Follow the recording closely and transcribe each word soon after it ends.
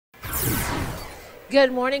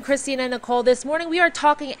Good morning, Christina and Nicole. This morning we are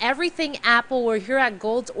talking everything apple. We're here at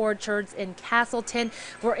Goold Orchards in Castleton.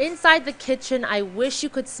 We're inside the kitchen. I wish you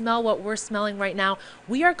could smell what we're smelling right now.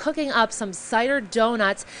 We are cooking up some cider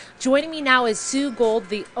donuts. Joining me now is Sue Goold,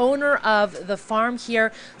 the owner of the farm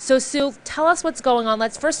here. So Sue, tell us what's going on.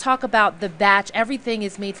 Let's first talk about the batch. Everything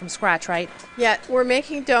is made from scratch, right? Yeah, we're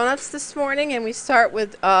making donuts this morning, and we start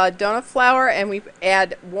with donut flour, and we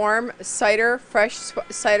add warm cider, fresh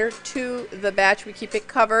cider to the batch. We keep it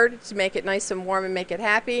covered to make it nice and warm and make it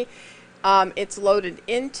happy. It's loaded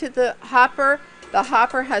into the hopper. The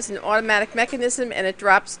hopper has an automatic mechanism, and it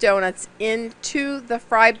drops donuts into the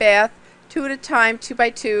fry bath 2 at a time, 2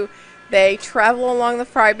 by 2. They travel along the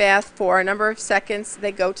fry bath for a number of seconds.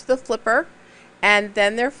 They go to the flipper, and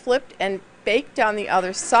then they're flipped and baked on the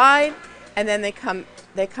other side. And then they come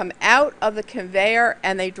out of the conveyor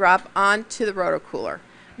and they drop onto the rotocooler.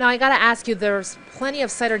 Now I gotta ask you, there's plenty of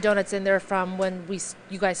cider donuts in there from when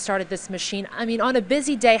you guys started this machine. I mean, on a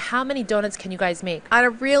busy day, how many donuts can you guys make? On a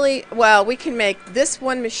really, well, we can make this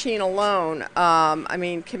one machine alone.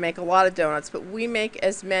 Can make a lot of donuts, but we make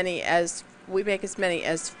as many as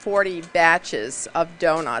 40 batches of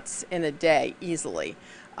donuts in a day easily.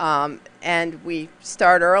 And we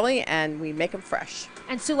start early and we make them fresh.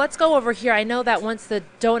 And Sue, let's go over here. I know that once the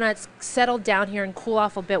donuts settle down here and cool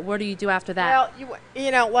off a bit, what do you do after that? Well,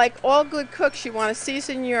 you know, like all good cooks, you want to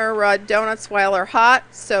season your donuts while they're hot.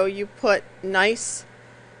 So you put nice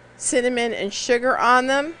cinnamon and sugar on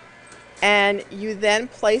them, and you then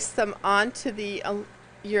place them onto the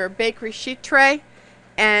your bakery sheet tray,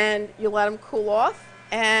 and you let them cool off.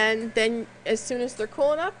 And then as soon as they're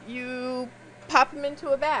cool enough, you pop them into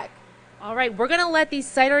a bag. All right, we're going to let these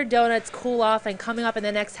cider donuts cool off, and coming up in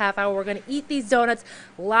the next half hour, we're going to eat these donuts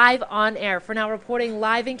live on air. For now, reporting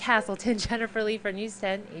live in Castleton, Jennifer Lee for News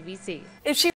 10 ABC. If she